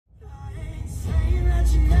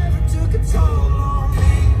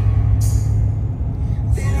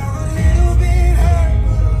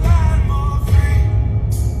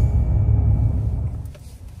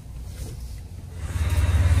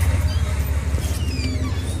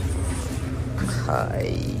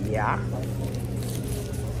Yeah.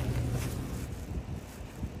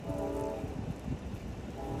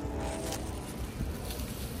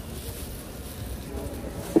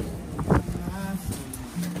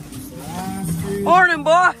 Morning,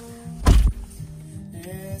 boy!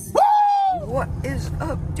 What is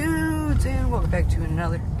up, dudes? And welcome back to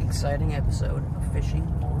another exciting episode of Fishing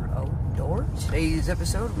More Outdoors. Today's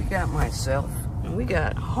episode, we got myself and we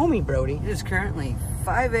got homie Brody. It is currently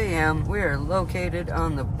 5 a.m. We are located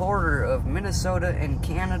on the border of Minnesota and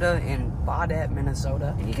Canada in Baudette,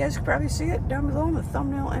 Minnesota. And you guys can probably see it down below in the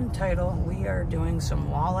thumbnail and title. We are doing some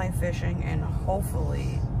walleye fishing and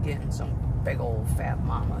hopefully getting some big old fat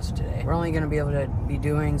mamas today. We're only going to be able to be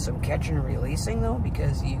doing some catching and releasing though,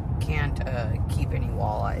 because you can't keep any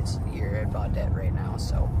walleyes here at Baudette right now.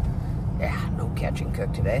 So yeah, no catch and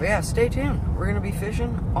cook today. But yeah, stay tuned. We're going to be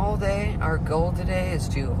fishing all day. Our goal today is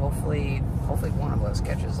to hopefully one of us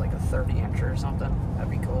catches like a 30-incher or something.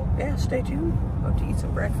 That'd be cool. Yeah, stay tuned. About to eat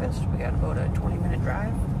some breakfast. We got about a 20-minute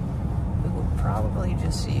drive. We will probably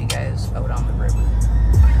just see you guys out on the river.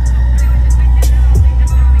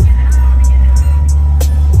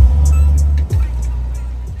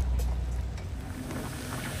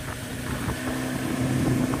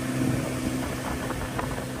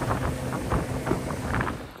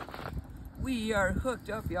 We are hooked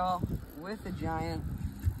up, y'all, with a giant.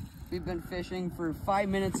 We've been fishing for 5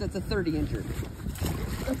 minutes. That's a 30-incher.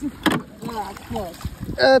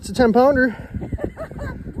 That's a 10-pounder.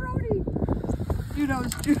 Brody! Dude, I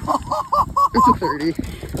was... It's a 30.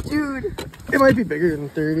 Dude! It might be bigger than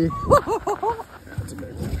 30. That's a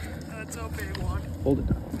big one. That's a big one. Hold it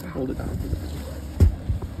down. Hold it down.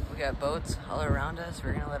 We got boats all around us.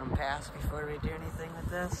 We're going to let them pass before we do anything with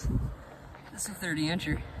this. This is a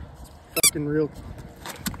 30-incher. Fucking real.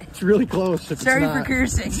 It's really close. Sorry for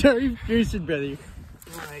cursing. Sorry for cursing, brother.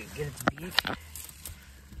 Alright, get its beak.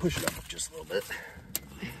 Push it up just a little bit.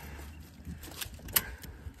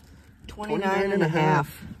 29 and a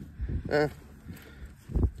half. Right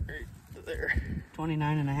there.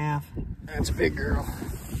 29 and a half. That's a big girl.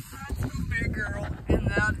 That's a big girl. And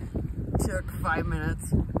that took 5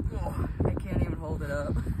 minutes. Oh, I can't even hold it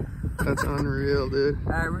up. That's unreal, dude.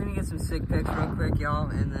 Alright, we're gonna get some sick pics real quick, y'all,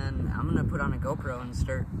 and then I'm gonna put on a GoPro and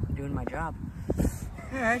start doing my job.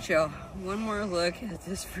 Alright, y'all, one more look at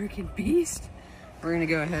this freaking beast. We're gonna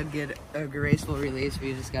go ahead and get a graceful release.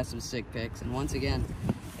 We just got some sick pics, and once again,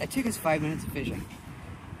 that took us 5 minutes of fishing.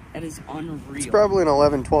 That is unreal. It's probably an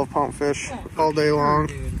 11, 12-pound fish all day long.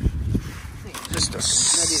 Dude. Just a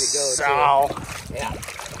Ready to go, sow. too. Yeah.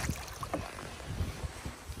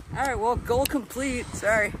 Alright, well, goal complete.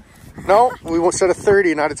 Sorry. No, we set a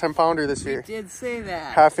 30, not a 10-pounder this year. You did say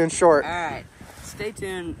that. Half-inch short. Alright, stay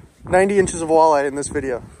tuned. 90 inches of walleye in this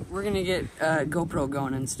video. We're gonna get GoPro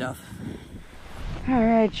going and stuff.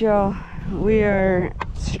 Alright, y'all. We are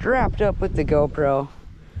strapped up with the GoPro.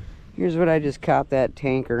 Here's what I just caught that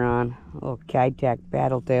tanker on. A little Kitech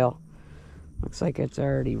battle tail. Looks like it's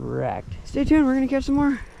already wrecked. Stay tuned, we're gonna catch some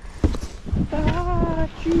more.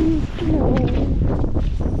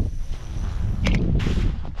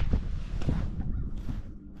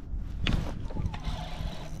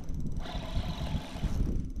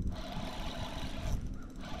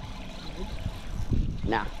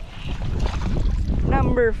 Nah.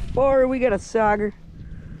 Number 4, we got a sauger.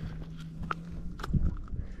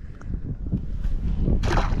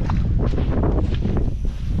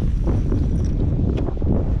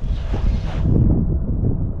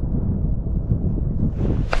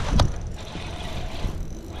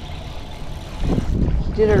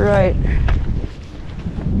 Did it right.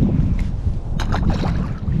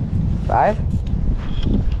 5.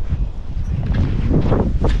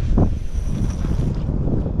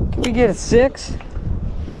 Can we get a 6?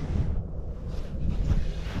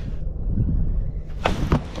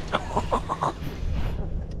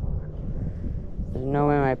 There's no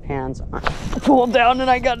way my pants aren't pulled down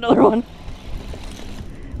and I got another one.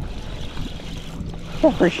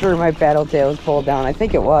 For sure my paddle tail was pulled down. I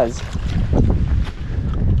think it was.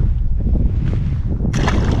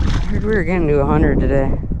 I heard we were getting to 100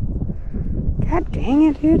 today. God dang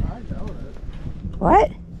it, dude. I doubt it.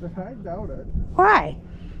 What? I doubt it. Why?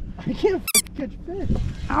 I can't catch fish.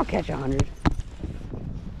 I'll catch 100.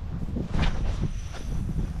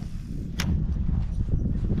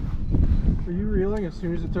 Are you reeling as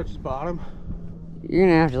soon as it touches bottom? You're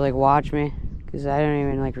gonna have to like watch me, because I don't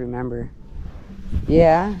even like remember.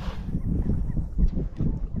 Yeah.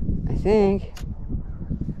 I think.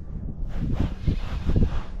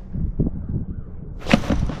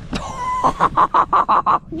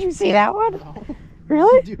 Did you see that one? No.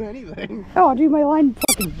 Really? Didn't do anything. Oh, dude, my line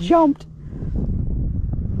fucking jumped.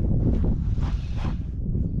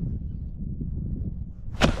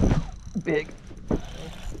 big.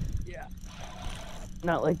 Yeah.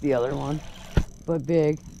 Not like the other one, but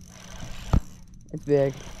big. It's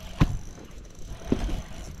big.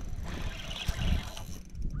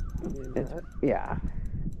 Yeah.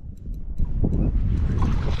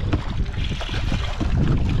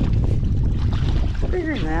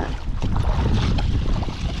 Bigger than that.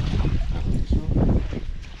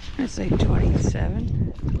 I'd say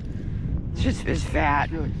 27. It's just it's fat.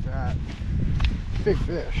 It's really fat. Big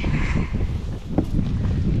fish.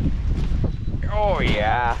 Oh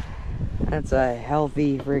yeah. That's a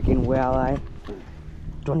healthy freaking walleye.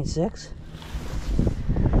 26.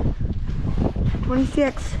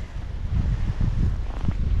 26.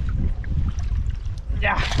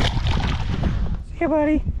 Yeah. Hey,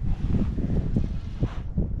 buddy.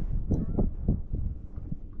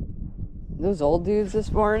 Those old dudes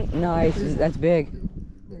this morning? Nice. That's big.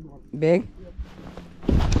 Big one. Big? Yep.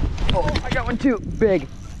 Oh, I got one too. Big.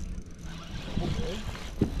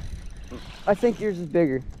 I think yours is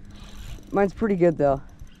bigger. Mine's pretty good though.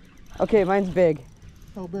 Okay, mine's big.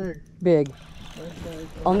 How big? Big. Okay.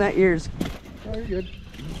 I'll net yours. Oh, you're good.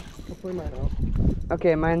 I'll play mine out.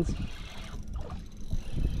 Okay, mine's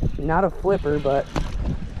not a flipper, but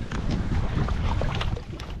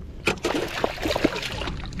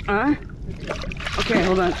okay,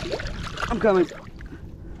 hold on. I'm coming.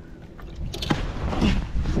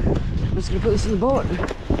 I'm just gonna put this in the boat.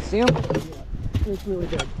 See him? Yeah, it's really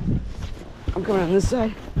good. I'm coming on this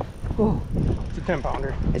side. Oh, It's a 10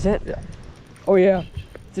 pounder. is it? Yeah. Oh yeah,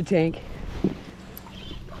 it's a tank.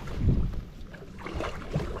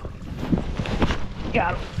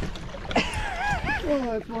 Got him. Well,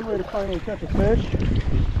 that's one way to finally catch a fish.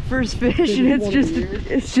 First fish, and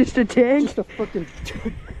it's just a tank. Just a fucking.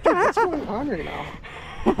 What's going on right now?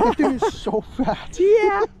 That thing is so fat.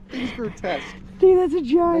 Yeah. Thing's grotesque. Dude, that's a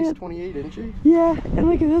Nice giant. 28 inchy. Yeah, and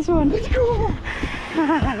look at this one. Let's go.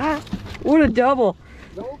 What a double.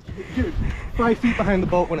 No, dude, 5 feet behind the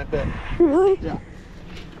boat when it bit. Really? Yeah.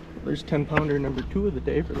 There's 10 pounder number 2 of the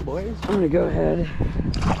day for the boys. I'm gonna go ahead,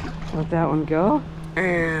 let that one go.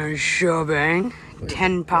 And shebang.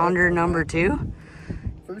 10 pounder number 2.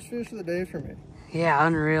 First fish of the day for me. Yeah,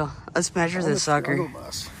 unreal. Let's measure On this the sucker. struggle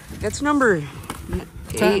bus. It's number 8,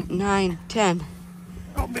 10. 9, 10.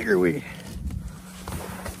 How big are we?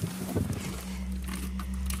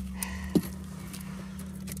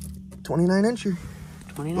 29 incher.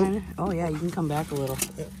 29? Oh yeah, you can come back a little.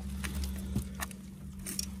 Yeah.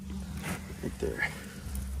 Right there.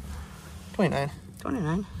 29.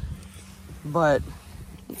 29. But,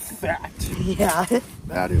 Fat. yeah.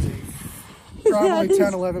 That is a probably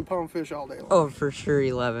 10, 11 pound fish all day long. Oh, for sure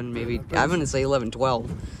 11, maybe. I'm gonna say 11,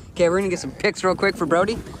 12. Okay, we're gonna get some pics real quick for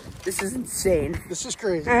Brody. This is insane. This is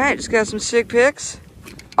crazy. All right, just got some sick pics.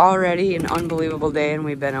 Already an unbelievable day, and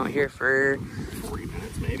we've been out here for 40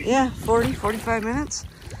 minutes maybe. yeah, 40, 45 minutes.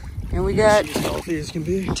 And we got As healthy as can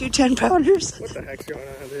be. 2 10 pounders. What the heck's going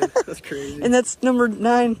on, dude? That's crazy. And that's number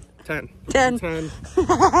 9. 10. 10. 10.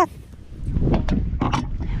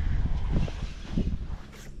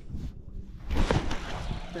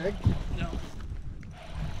 Big? No.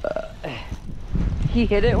 He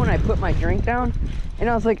hit it when I put my drink down, and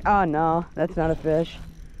I was like, oh no, that's not a fish.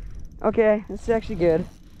 Okay, this is actually good.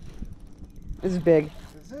 This is big.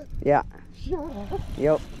 Is it? Yeah. Shut up.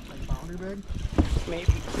 Yep. Like pounder big?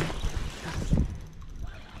 Maybe.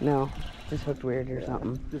 No, just hooked weird or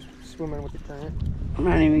something. Just swimming with the current. I'm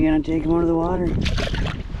not even gonna take him out of the water.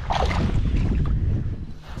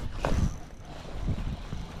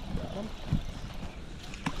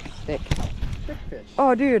 Stick. Thick fish.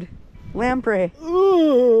 Oh, dude, lamprey.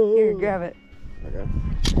 Ooh. Here, grab it. Okay.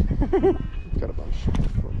 Got a bunch.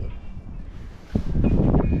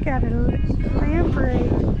 Got a lamprey.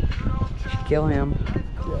 Kill him.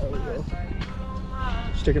 Yeah, we will.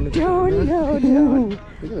 Stick him in the Don't. Look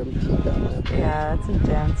at them keep that lamprey. Yeah, that's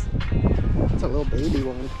intense. It's a little baby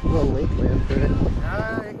one. A little lake lamprey.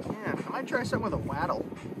 I can't. I might try something with a waddle.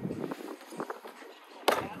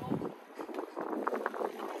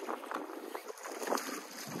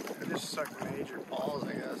 I just sucked major balls,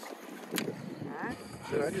 I guess. Huh?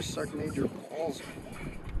 Dude, I just sucked major balls.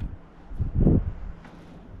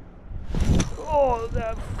 Oh,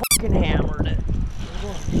 that fucking hammered it.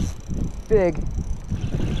 Big.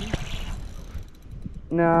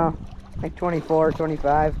 No, like 24,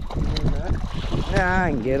 25. Nah, I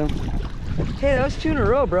can get him. Hey, that was 2 in a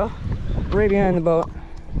row, bro. Right behind the boat.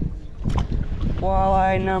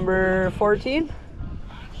 Walleye number 14.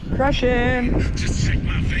 Crushing. Just check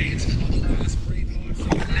my veins. Otherwise, breathe hard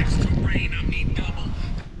from next to rain. I mean double.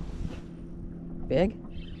 Big?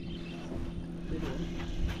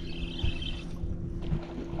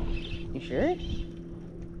 You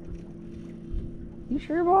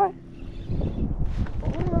sure, boy?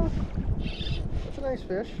 Oh, that's a nice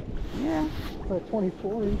fish. Yeah. About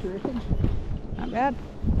 24-inch range. Not bad.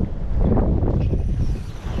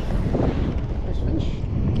 Nice fish.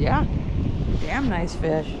 Yeah. Damn nice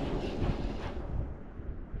fish.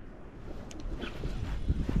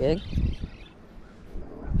 Big?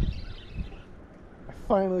 I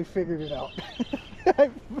finally figured it out. I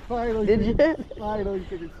finally Did you? finally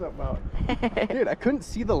figured something out. Dude, I couldn't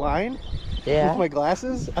see the line Yeah. with my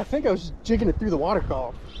glasses. I think I was just jigging it through the water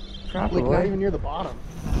column. Probably. Like not even near the bottom.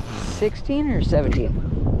 16 or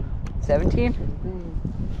 17? 17?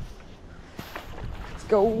 Let's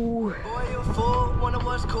go. Boy, you fool. One of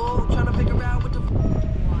us cool. Trying to figure out what the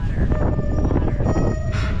water.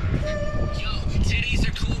 Yo, titties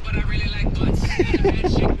are cool, but I really like butts. Need a bad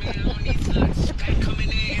chick, man, I don't need sluts. Back coming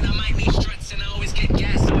in, I might need struts, and I always get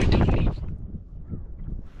gas, so I don't need.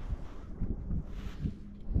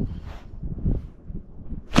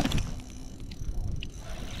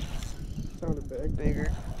 Sounded big.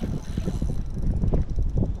 Bigger.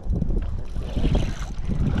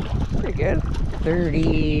 Pretty good.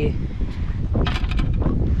 30.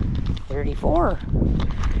 34.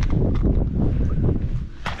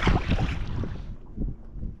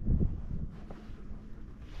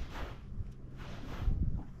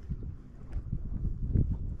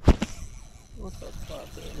 What's that spot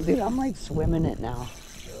there? Dude, I'm like swimming it now.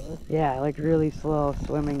 Really? Yeah, like really slow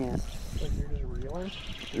swimming it. Like you're just reeling?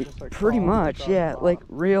 You're just, like, Pretty crawling much, across yeah. the Like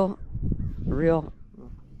bottom. real.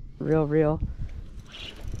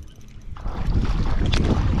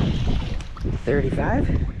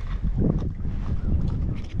 35.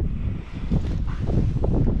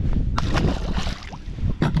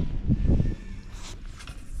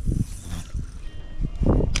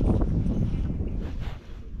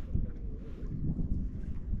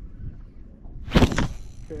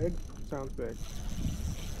 Big? Sounds big.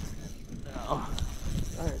 No.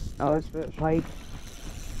 Nice. Oh, Nice it's fish. pipe.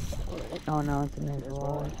 Alright. Oh no, it's a nice Nice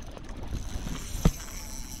walleye.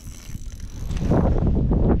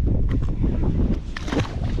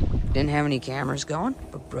 Didn't have any cameras going,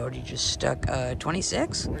 but Brody just stuck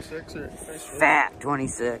 26. 26 or nice fish. Fat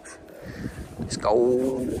 26. Let's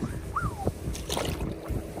go.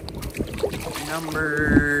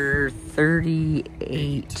 Number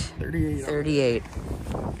 38. 38. 38.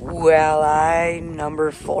 Walleye number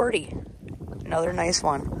 40. Another nice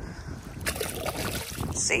one.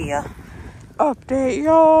 See ya. Update,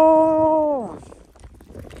 yo!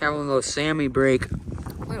 Having a little Sammy break.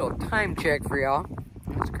 Little time check for y'all.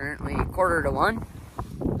 It's currently 1:45.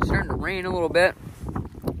 Starting to rain a little bit.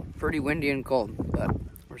 Pretty windy and cold, but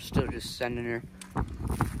we're still just sending her.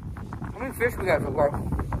 How many fish we got so far?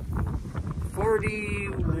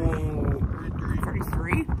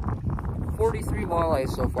 43? 43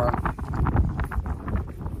 walleyes so far.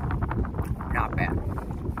 Not bad.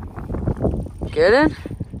 Get in?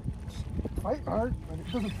 Fight hard, but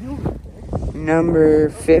it doesn't feel good. Number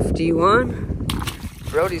 51.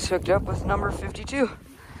 Brody's hooked up with number 52.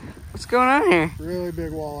 What's going on here? Really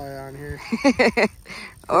big walleye on here.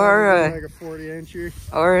 or like a 40-incher.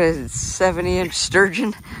 or a 70-inch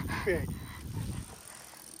sturgeon. Big.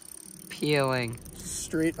 Peeling.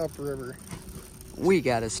 Straight upriver. We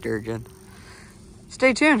got a sturgeon.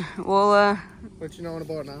 Stay tuned. We'll Let you know in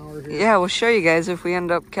about an hour here. yeah, we'll show you guys if we end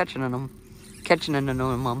up catching them. Dude,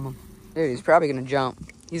 he's probably gonna jump.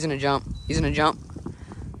 He's gonna jump. He's gonna jump.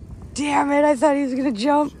 Damn it! I thought he was gonna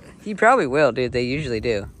jump. He probably will, dude. They usually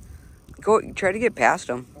do. Go try to get past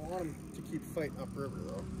him. I want him to keep fighting upriver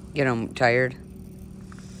though. Get him tired.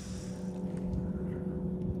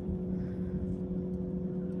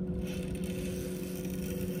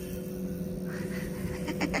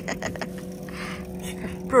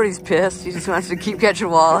 Brody's pissed. He just wants to keep catching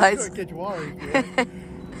walleyes. Catch walleyes, yeah.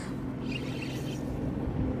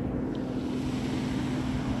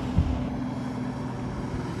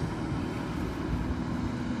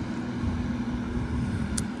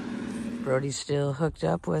 Brody's still hooked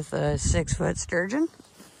up with a 6-foot sturgeon.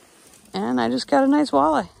 And I just got a nice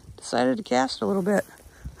walleye. Decided to cast a little bit.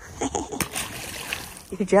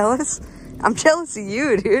 You jealous? I'm jealous of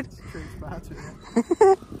you, dude. Great spots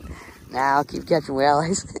here. Nah, I'll keep catching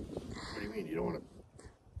walleyes. What do you mean? You don't want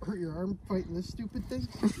to hurt your arm fighting this stupid thing?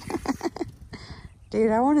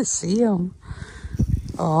 Dude, I want to see him.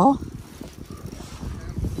 Oh.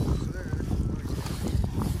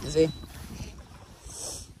 Is he?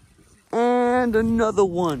 And another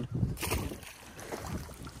one.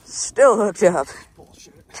 Still hooked up.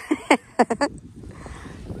 Bullshit.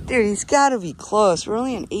 Dude, he's got to be close. We're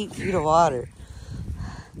only in 8 feet of water.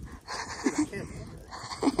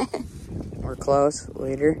 We're close.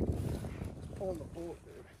 Later. Pulling the boat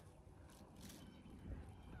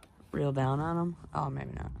kneel down on them? Oh,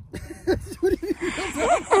 maybe not. What do you mean?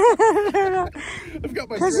 I've got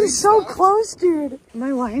my Because he's so close, dude.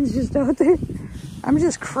 My line's just out there. I'm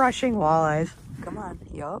just crushing walleyes. Come on.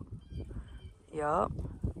 Yup. Yup.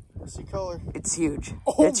 See color. It's huge.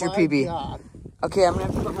 Oh, that's your PB. God. Okay, I'm going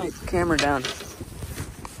to have to put my camera down.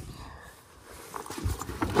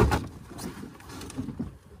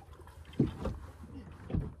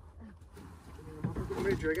 Want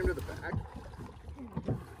me to drag him to the back?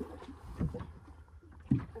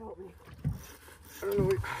 I don't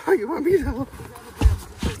know how you want me to help.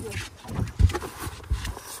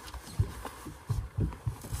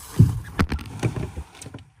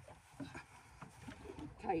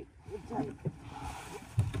 Tight. Tight.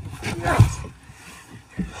 Yes.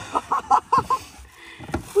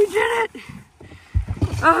 We did it!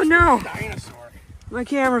 Oh no! Dinosaur. My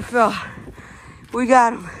camera fell. We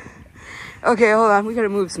got him. Okay, hold on. We gotta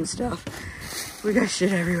move some stuff. We got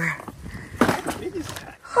shit everywhere.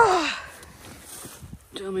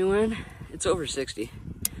 Tell me when. It's over 60.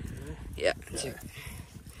 Yeah, it's here.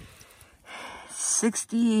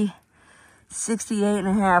 60, 68 and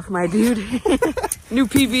a half, my dude. New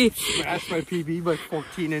PB. Smashed my PB by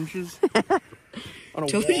 14 inches. On a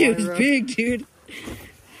Told you it was big, dude.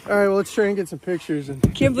 All right, well, let's try and get some pictures. And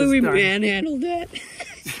Can't believe we manhandled that.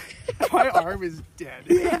 My arm is dead.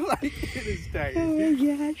 Like, it is dying. Oh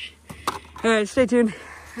my gosh. All right, stay tuned.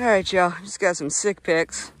 All right, y'all. Just got some sick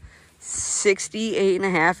pics. 68 and a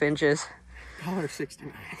half inches.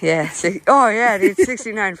 $1.69. Yeah. Oh, yeah, dude.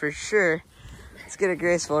 69 for sure. Let's get a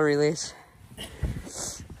graceful release.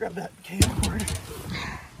 Grab that camcorder.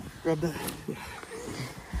 Grab that. Yeah.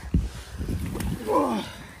 Oh.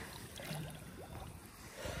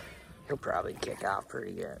 He'll probably kick off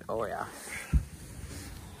pretty good. Oh, yeah.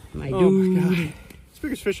 My Oh dude. my God. It's the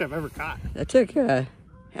biggest fish I've ever caught. That took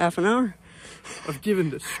half an hour. I've given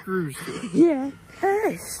the screws to it. Yeah. All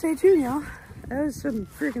right, stay tuned, y'all. That was some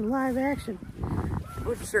freaking live action.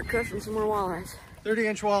 We'll just start catching some more walleyes.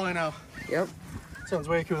 30-inch walleye now. Yep. Sounds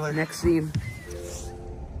way cooler. Next scene.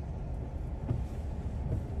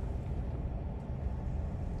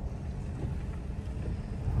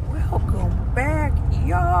 Welcome back,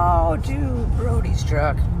 y'all, to Brody's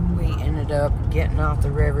truck. We ended up getting off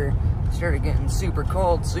the river. Started getting super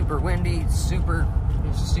cold, super windy, super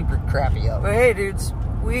crappy out. But hey, dudes,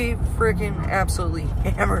 we freaking absolutely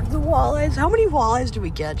hammered the walleyes. How many walleyes did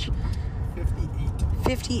we catch? 58.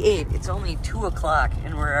 58. It's only 2 o'clock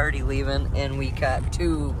and we're already leaving, and we caught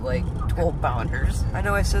 2 like 12-pounders. I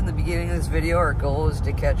know I said in the beginning of this video our goal is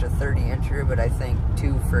to catch a 30-incher, but I think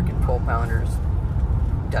 2 freaking 12-pounders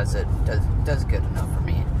does good enough for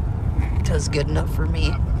me. Does good enough for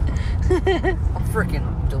me. I'm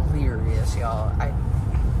freaking delirious, y'all.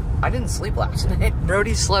 I didn't sleep last night.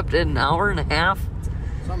 Brody slept an hour and a half.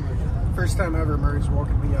 Something like that. First time ever Murray's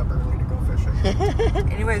woken me up early to go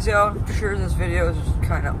fishing. Anyways, y'all, I'm sure this video is just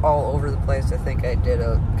kind of all over the place. I think I did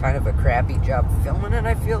a kind of a crappy job filming it,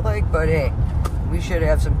 I feel like. But hey, we should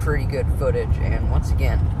have some pretty good footage. And once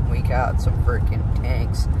again, we caught some freaking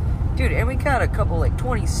tanks. Dude, and we caught a couple like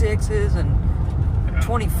 26s and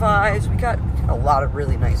 25s. We got a lot of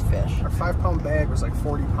really nice fish. Our 5-pound bag was like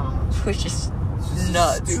 40 pounds. Which is just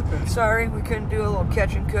nuts. stupid. Sorry, we couldn't do a little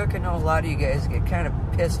catch and cook. I know a lot of you guys get kind of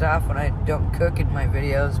pissed off when I don't cook in my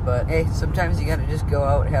videos, but hey, sometimes you gotta just go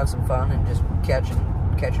out and have some fun and just catch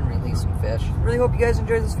and release some fish. Really hope you guys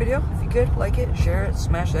enjoyed this video. If you could, like it, share it,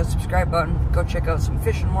 smash that subscribe button, go check out some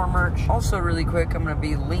Fishin' More merch. Also, really quick, I'm gonna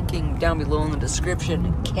be linking down below in the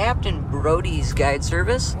description Captain Brody's guide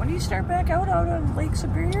service. When do you start back out on Lake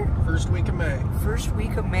Superior? First week of May. First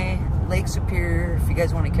week of May, Lake Superior. If you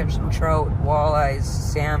guys want to catch some trout, walleyes,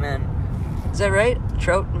 salmon. Is that right?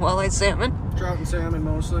 Trout, walleye, salmon? Trout and salmon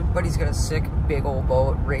mostly. But he's got a sick big old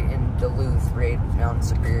boat right in Duluth, right down in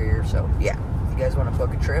Superior. So yeah, if you guys want to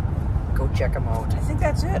book a trip, go check him out. I think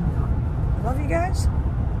that's it. Love you guys.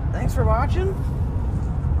 Thanks for watching.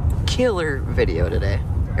 Killer video today.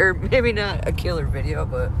 Or maybe not a killer video,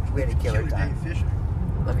 but we had a killer time. Fishing.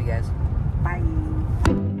 Love you guys. Bye.